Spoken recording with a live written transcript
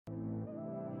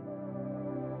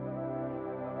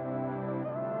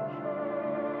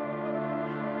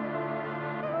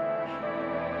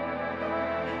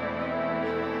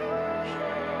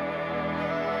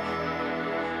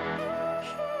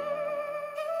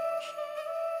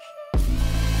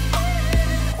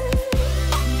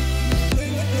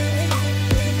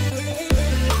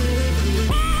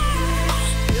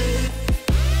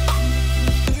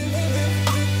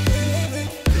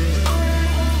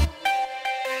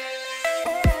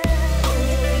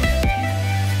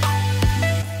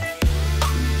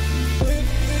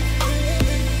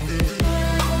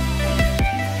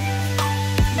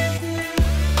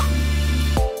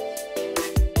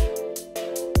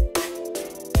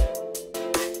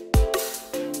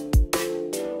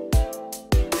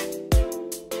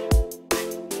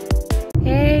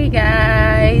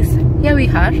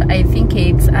her. I think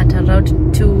it's at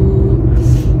around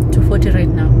 240 right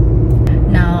now.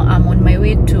 Now I'm on my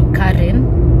way to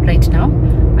Karen right now.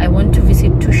 I want to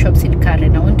visit 2 shops in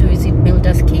Karen. I want to visit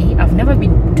Builders K. I've never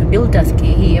been to Builders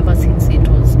K ever since it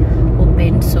was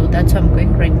opened, so that's where I'm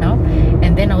going right now.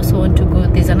 And then I also want to go,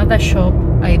 there's another shop,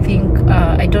 I think,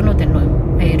 I don't know the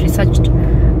name. I researched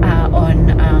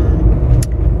on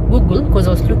Google because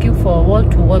I was looking for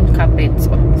wall-to-wall carpets.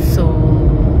 So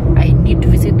I need to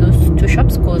visit those 2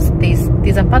 shops because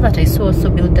there's a part that I saw also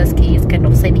Builders K is kind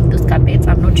of selling those carpets.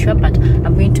 I'm not sure, but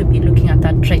I'm going to be looking at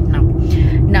that right now.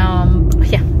 Now,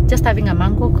 yeah, just having a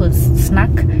mango because snack,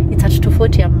 it's at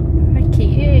 240. I'm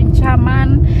okay in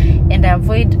German, and I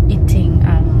avoid eating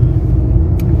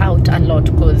out a lot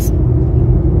because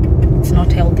it's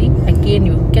not healthy. Again,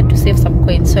 you get to save some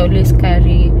coins, so I always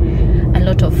carry a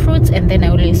lot of fruits, and then I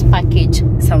always package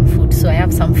some food. So I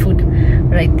have some food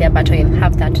right there, but I'll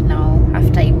have that now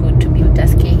after I go to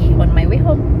Builders K on my way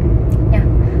home. Yeah,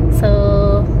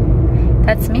 so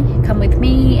that's me. Come with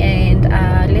me, and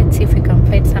let's see if we can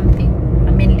find something.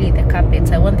 Mainly the carpets.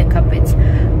 I want the carpets.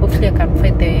 Hopefully I can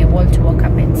find the wall-to-wall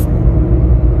carpets.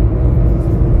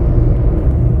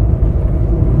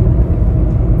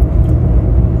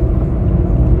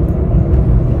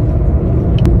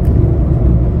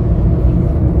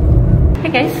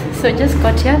 Hey guys, so just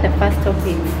got here. The first stop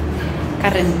is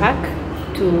Karen Park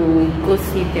to go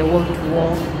see the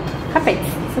wall-to-wall carpets.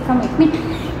 So come with me.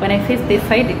 When I face this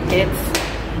side, it gets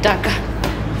darker.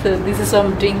 So this is why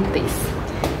I'm doing this.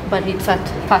 But it's at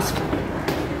fast food.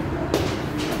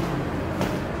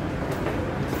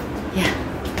 Yeah.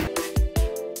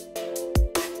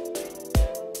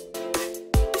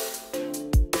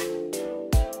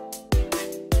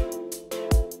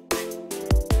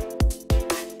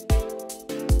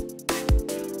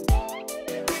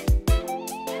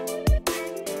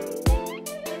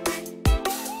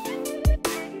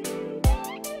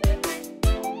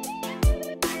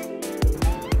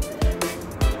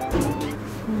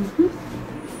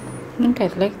 I think I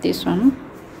like this one.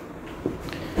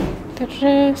 The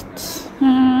rest,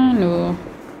 no,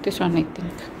 this one I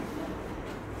think.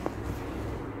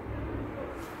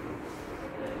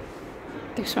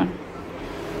 This one.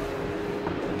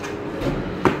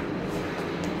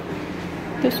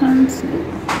 This one's no.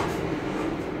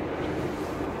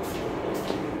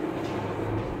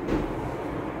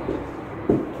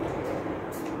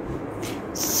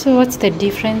 So what's the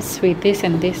difference with this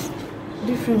and this?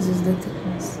 Difference is the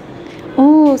thickness.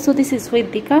 Oh, so this is way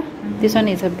thicker. This one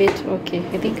is a bit okay.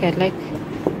 I think I like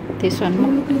this one more.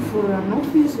 Are you looking for an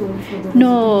office or for the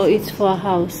No, it's for a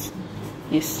house.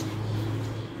 Yes.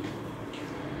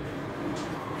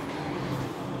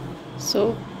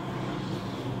 So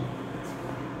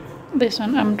this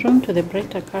one, I'm drawn to the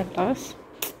brighter colors.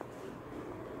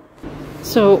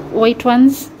 So white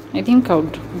ones, I think I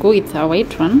would go with a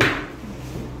white one.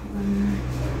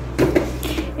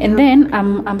 And then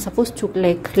I'm supposed to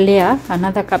like layer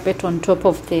another carpet on top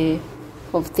of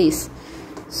this.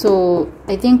 So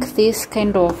I think this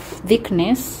kind of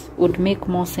thickness would make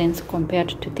more sense compared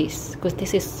to this, because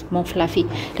this is more fluffy.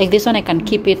 Like this one I can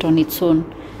keep it on its own.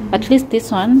 At least this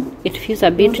one, it feels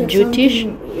a bit jutish.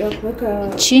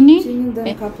 Chini?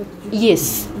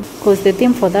 Yes, because the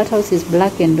theme for that house is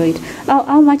black and white.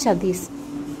 How much are these?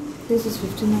 This is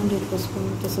 1,500 per square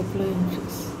meter supply and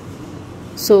fix.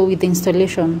 So with the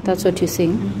installation, that's what you're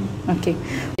saying? Okay.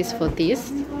 This for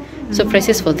this. So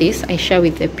prices for this I share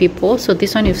with the people. So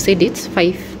this one you've said it's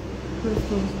 5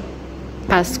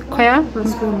 per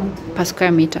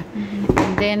square meter.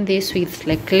 And then this with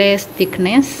like less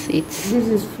thickness, it's this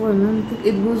is 4.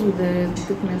 It goes with the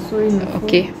thickness. So in the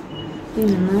okay. 4,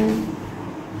 in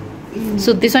 9.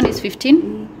 So this one is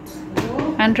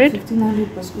 1,500.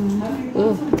 1,500 per square meter.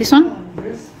 Oh, this one?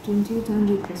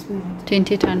 2,800 per square meter.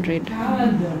 2,800.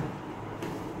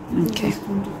 Okay.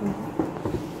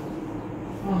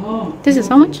 This is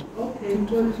how much?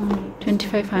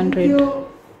 2,500.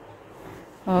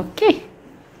 Okay.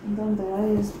 And then the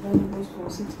highest value goes for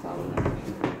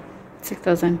 6,000.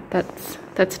 6,000.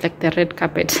 That's like the red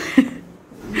carpet.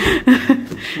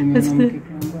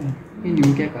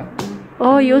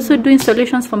 Oh, you also do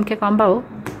installations from Kekambao?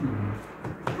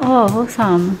 Oh,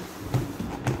 awesome.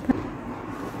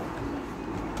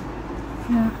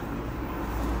 Yeah.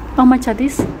 How much are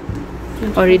these?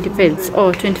 Or it depends.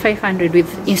 Oh, 2,500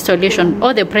 with installation.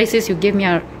 All the prices you gave me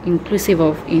are inclusive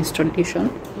of installation.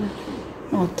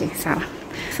 Okay, Sarah.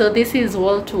 So this is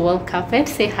wall-to-wall carpet.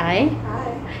 Say hi.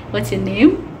 Hi. What's your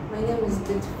name? My name is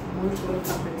Wall-to-Wall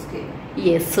Carpet.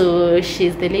 Yes, so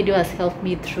she's the lady who has helped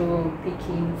me through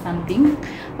picking something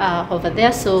over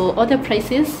there. So all the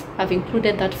prices have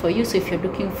included that for you. So if you're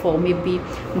looking for maybe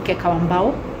mkeka wa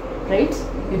mbao, right,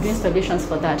 you do installations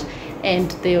for that.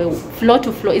 And the floor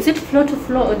to floor, is it floor to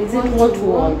floor or is it wall to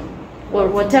wall or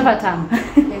whatever term?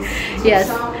 Yes.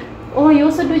 Oh, you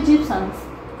also do gypsums.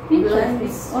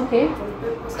 Interesting. Okay.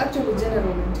 It's actually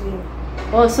general interior.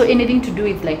 Oh, so anything to do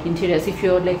with like interiors. If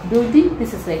you're like building,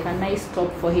 this is like a nice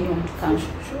stop for anyone to come.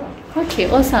 Sure. Okay,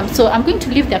 awesome. So I'm going to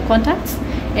leave their contacts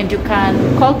and you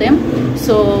can call them.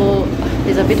 So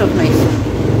there's a bit of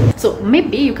noise. So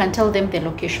maybe you can tell them the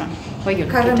location where you're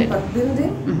located. Current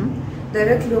building,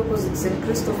 directly opposite St.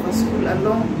 Christopher School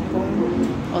along Pong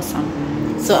Road.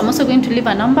 Awesome. So I'm also going to leave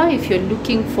a number. If you're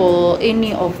looking for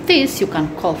any of this, you can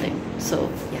call them.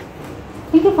 So yeah.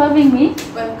 Thank you for having me.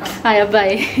 Welcome. Hiya,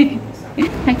 bye.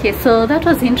 Okay, so that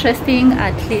was interesting.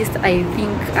 At least I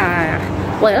think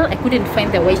well, I couldn't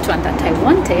find the white one that I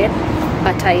wanted,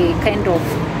 but I kind of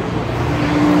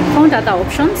found other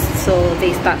options. So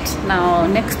there's that. Now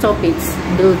next stop is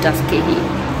Builders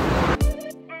KE.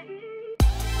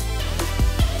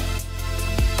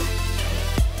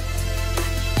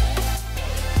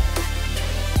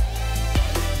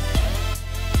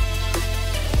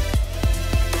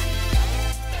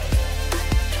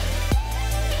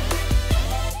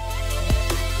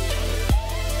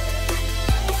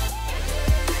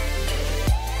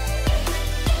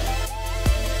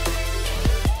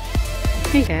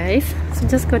 Hey guys, so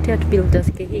just got here to Builders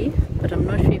KE, but I'm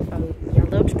not sure if I'll be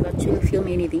allowed to actually film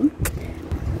anything.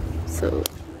 So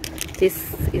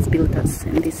this is Builders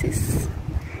and this is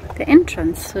the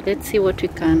entrance. So let's see what we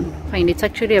can find. It's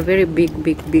actually a very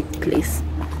big place.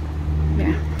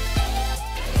 Yeah.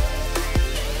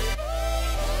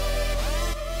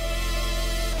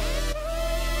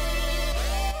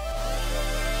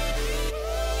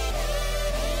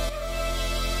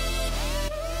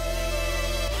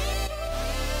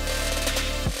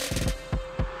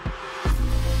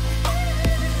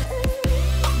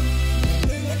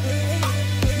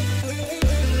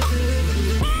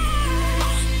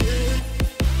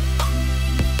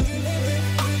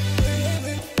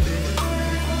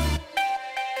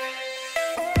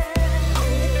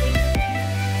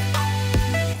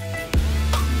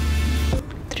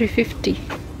 $350.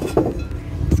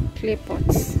 Clay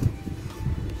pots.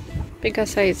 Bigger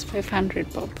size,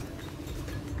 500 bob.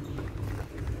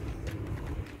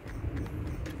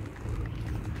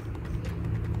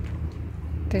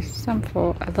 There's some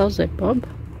for 1,000 bob.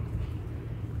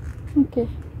 Okay.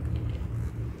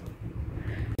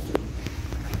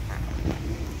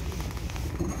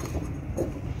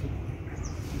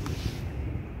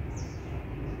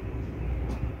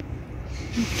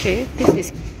 Okay, this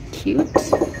is cute.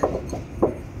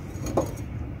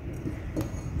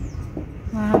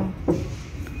 Wow,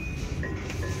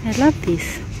 I love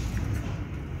this.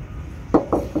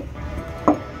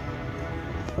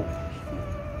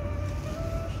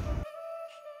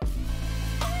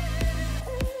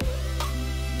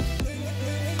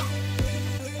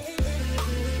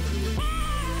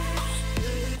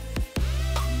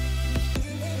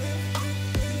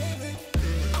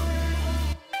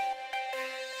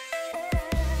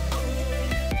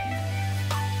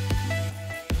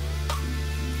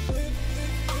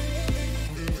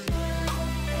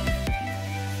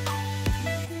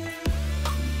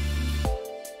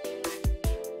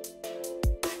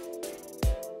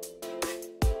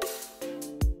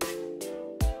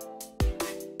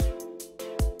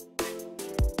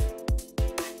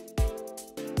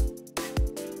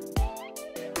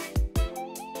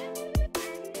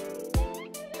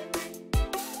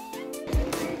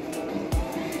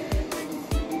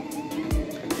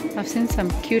 I've seen some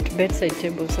cute bedside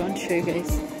tables. I want to show you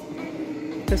guys.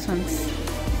 This one's,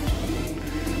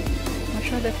 not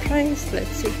sure the price. Let's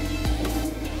see,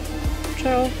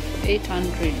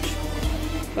 12,800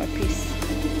 per piece.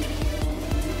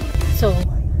 So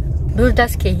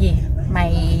Builders KE,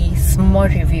 my small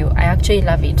review. I actually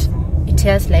love it. It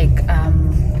has like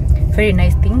very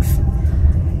nice things,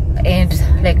 and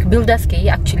like Builders KE,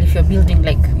 actually if you're building,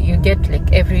 like you get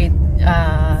like every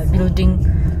building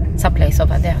supplies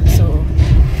over there, so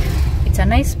it's a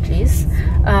nice place.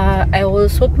 I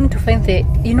was hoping to find the,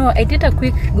 I did a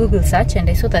quick Google search and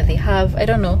I saw that they have, I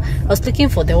don't know, I was looking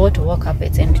for the wall-to-wall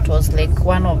carpets and it was like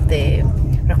one of the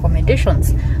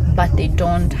recommendations, but they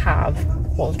don't have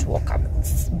wall-to-wall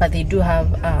carpets, but they do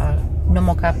have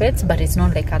normal carpets, but it's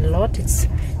not like a lot, it's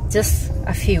just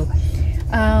a few.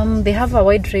 They have a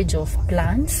wide range of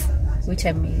plants which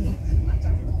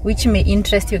may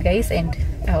interest you guys, and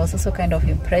I was also kind of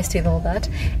impressed with all that,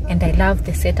 and I love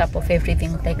the setup of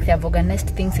everything. Like, they have organized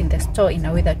things in the store in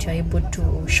a way that you're able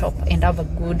to shop and have a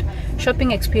good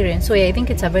shopping experience. So yeah, I think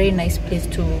it's a very nice place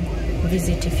to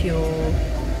visit if you're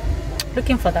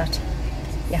looking for that.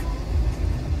 Yeah,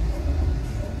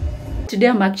 today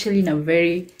I'm actually in a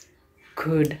very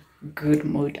good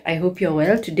mood. I hope you're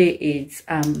well. Today is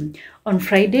on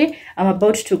Friday. I'm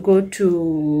about to go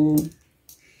to,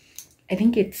 I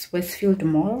think it's Westfield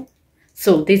Mall.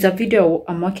 So there's a video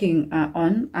I'm working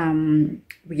on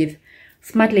with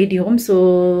Smart Lady Home.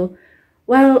 So,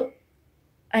 well,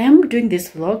 I am doing this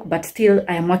vlog, but still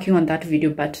I am working on that video.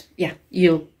 But yeah,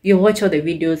 you'll watch all the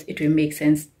videos, it will make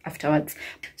sense afterwards.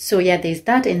 So yeah, there's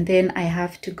that, and then I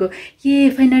have to go. Yeah,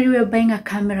 finally we're buying a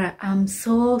camera. I'm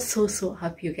so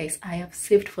happy, you guys. I have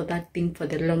saved for that thing for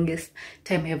the longest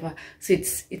time ever. So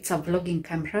it's a vlogging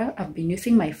camera. I've been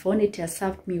using my phone. It has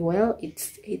served me well.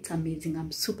 It's amazing.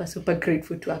 I'm super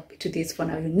grateful to this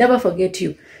phone. I will never forget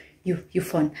you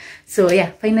phone. So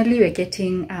yeah, finally we're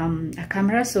getting a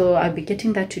camera, so I'll be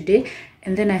getting that today,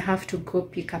 and then I have to go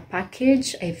pick a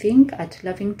package, I think, at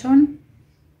Lavington.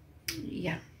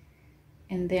 Yeah,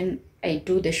 and then I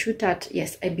do the shoot at,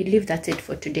 yes, I believe that's it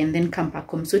for today, and then come back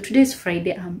home. So today is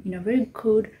Friday. I'm in a very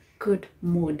good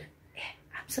mood. Yeah,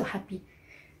 I'm so happy,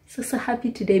 so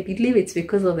happy today. I believe it's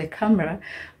because of the camera,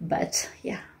 but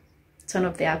yeah, it's one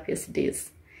of the happiest days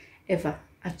ever,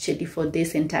 actually, for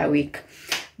this entire week.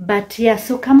 But yeah,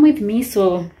 so come with me.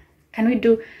 So can we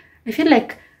do, I feel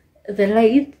like the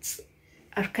lights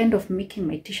are kind of making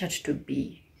my t-shirt to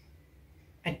be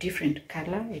a different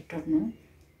color. I don't know.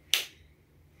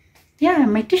 Yeah,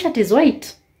 my t-shirt is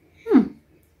white.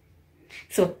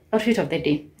 So outfit of the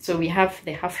day. So we have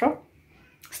the afro,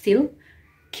 still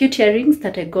cute earrings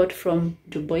that I got from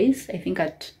Dubois, I think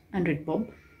at 100 Bob.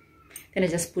 Then I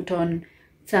just put on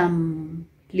some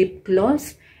lip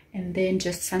gloss and then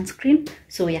just sunscreen.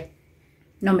 So yeah,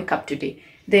 no makeup today.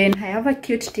 Then I have a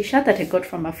cute t-shirt that I got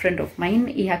from a friend of mine.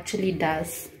 He actually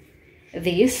does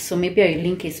this, so maybe I'll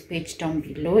link his page down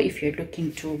below if you're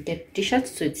looking to get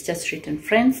t-shirts. So it's just written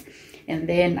friends. And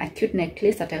then a cute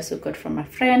necklace that I also got from a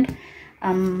friend.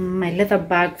 My leather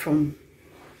bag from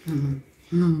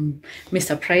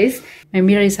Mr. Price. My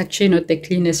mirror is actually not the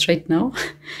cleanest right now.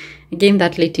 Again,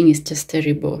 that lighting is just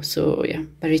terrible. So yeah,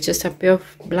 but it's just a pair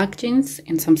of black jeans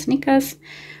and some sneakers.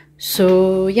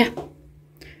 So yeah,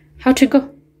 how to go?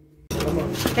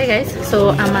 Hey guys, so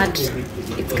I'm at,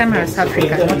 it's Cameras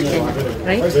Africa, not Kenya,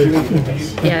 right?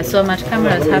 Yeah, so I'm at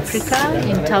Cameras Africa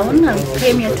in town. I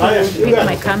came here to pick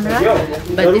my camera,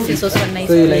 but this is also a nice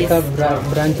place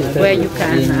where you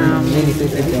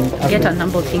can get a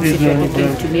number of things if you're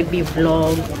looking to maybe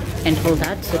vlog and all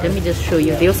that. So let me just show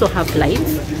you. They also have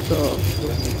lights. So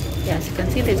yeah, as you can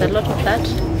see, there's a lot of that.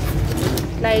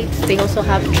 Lights. They also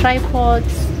have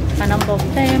tripods, a number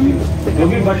of them.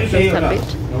 Just a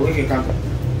bit.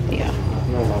 Yeah.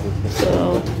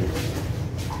 So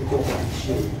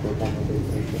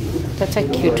that's a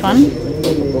cute one.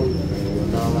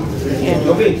 Yeah.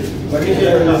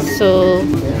 So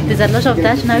there's a lot of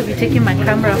that. Now I'll be taking my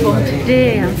camera home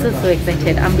today. I'm so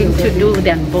excited. I'm going to do the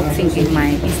unboxing in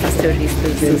my Insta stories,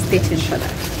 so stay tuned for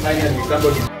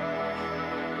that.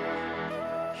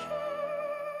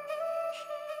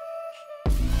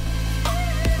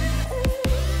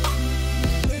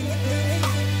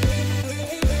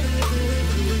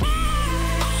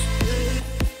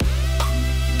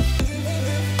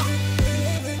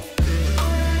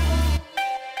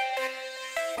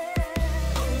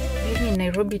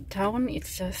 Nairobi town,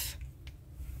 it's just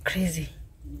crazy.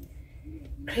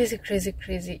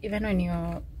 Even when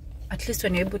you're, at least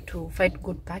when you're able to find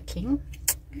good parking,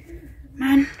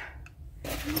 man,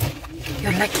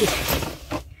 you're lucky.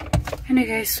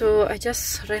 Anyway, so I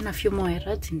just ran a few more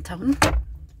errands in town.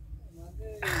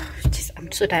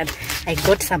 I'm so tired. I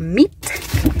got some meat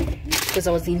because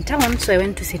I was in town, so I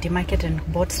went to City Market and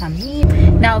bought some meat.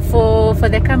 Now for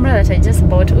the camera that I just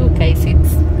bought, oh guys,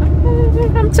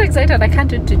 I'm so excited. I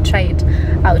can't wait to try it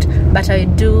out, but I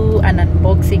do an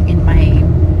unboxing in my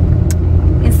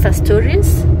Insta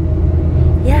stories.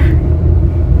 Yeah,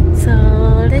 so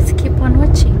let's keep on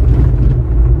watching.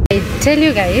 I tell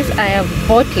you guys, I have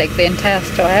bought like the entire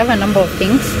store. I have a number of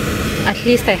things. At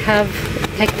least I have,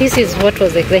 like, this is what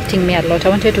was exciting me a lot. I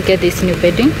wanted to get this new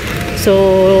bedding.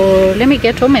 So let me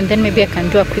get home and then maybe I can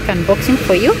do a quick unboxing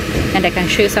for you and I can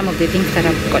show you some of the things that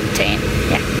I've gotten.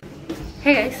 Yeah.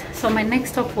 Hey guys, so my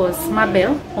next stop was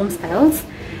Marbell Home Styles,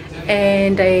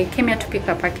 and I came here to pick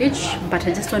a package, but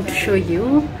I just want to show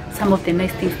you some of the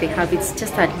nice things they have. It's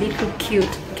just a little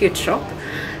cute shop.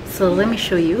 So let me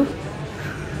show you.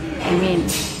 I mean,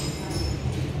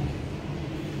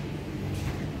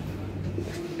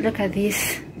 Look at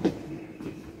these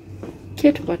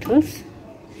cute bottles.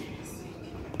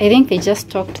 I think they just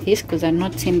stocked this because I've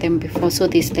not seen them before. So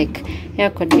this like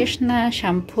hair conditioner,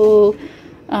 shampoo,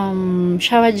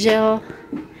 shower gel.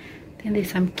 Then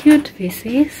there's some cute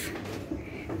vases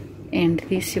and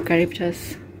this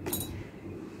eucalyptus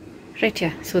right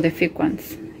here. So the fake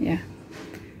ones, yeah.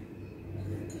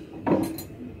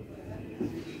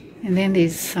 And then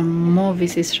there's some more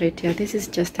vases right here. This is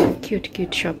just a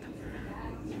cute shop.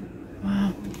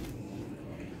 Wow.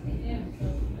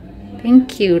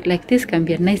 Thank you. Like this can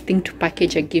be a nice thing to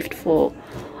package a gift for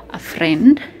a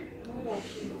friend.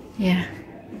 Yeah.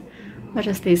 What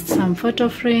else? There's some photo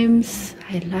frames.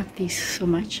 I love this so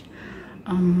much.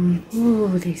 Oh,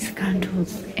 there's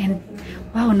candles. And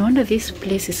wow, no wonder this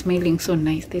place is smelling so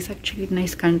nice. There's actually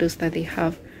nice candles that they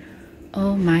have.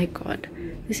 Oh my god.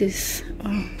 This is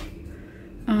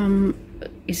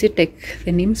is it like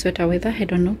the name sweater weather? I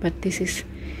don't know, but this is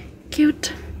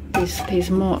cute. There's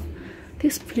more.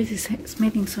 This place is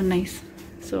smelling so nice.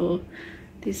 So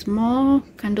there's more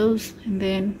candles and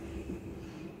then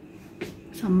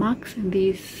some marks and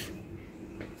these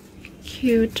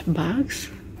cute bags.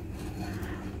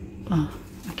 Oh,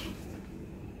 okay.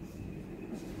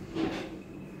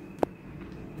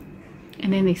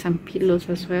 And then there's some pillows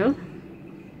as well.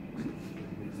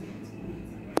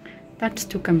 That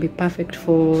too can be perfect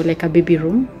for like a baby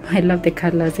room. I love the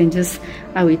colors and just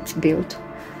how it's built.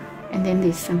 And then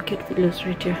there's some cute pillows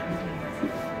right here.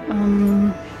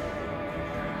 Wow.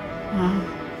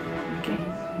 Okay.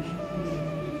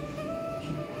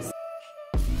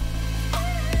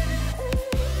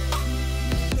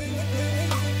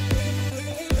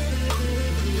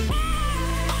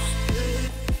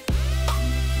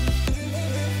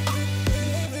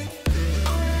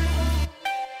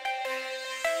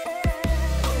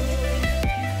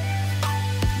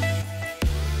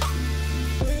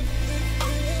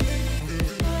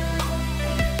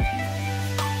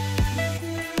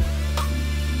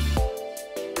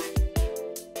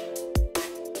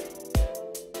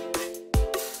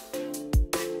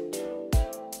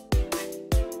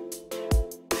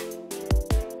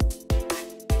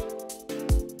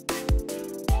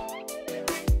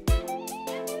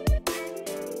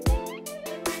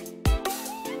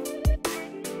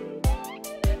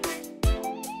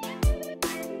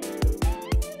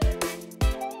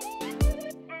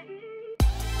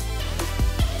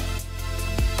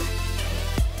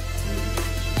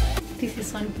 This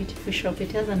is one beautiful shop.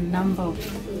 It has a number of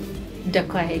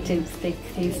decor items. Like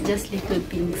there's just little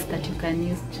things that you can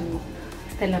use to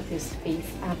style up your space.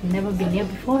 I've never been here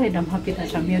before and I'm happy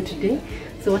that I'm here today.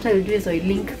 So what I will do is I'll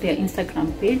link their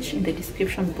Instagram page in the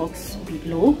description box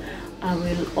below. I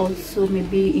will also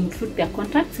maybe include their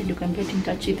contacts and you can get in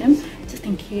touch with them just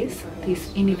in case there's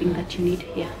anything that you need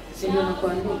here. So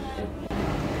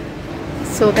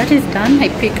that is done. I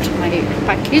picked my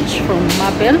package from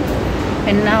Marble.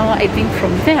 And now I think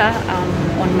from there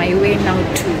I'm on my way now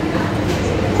to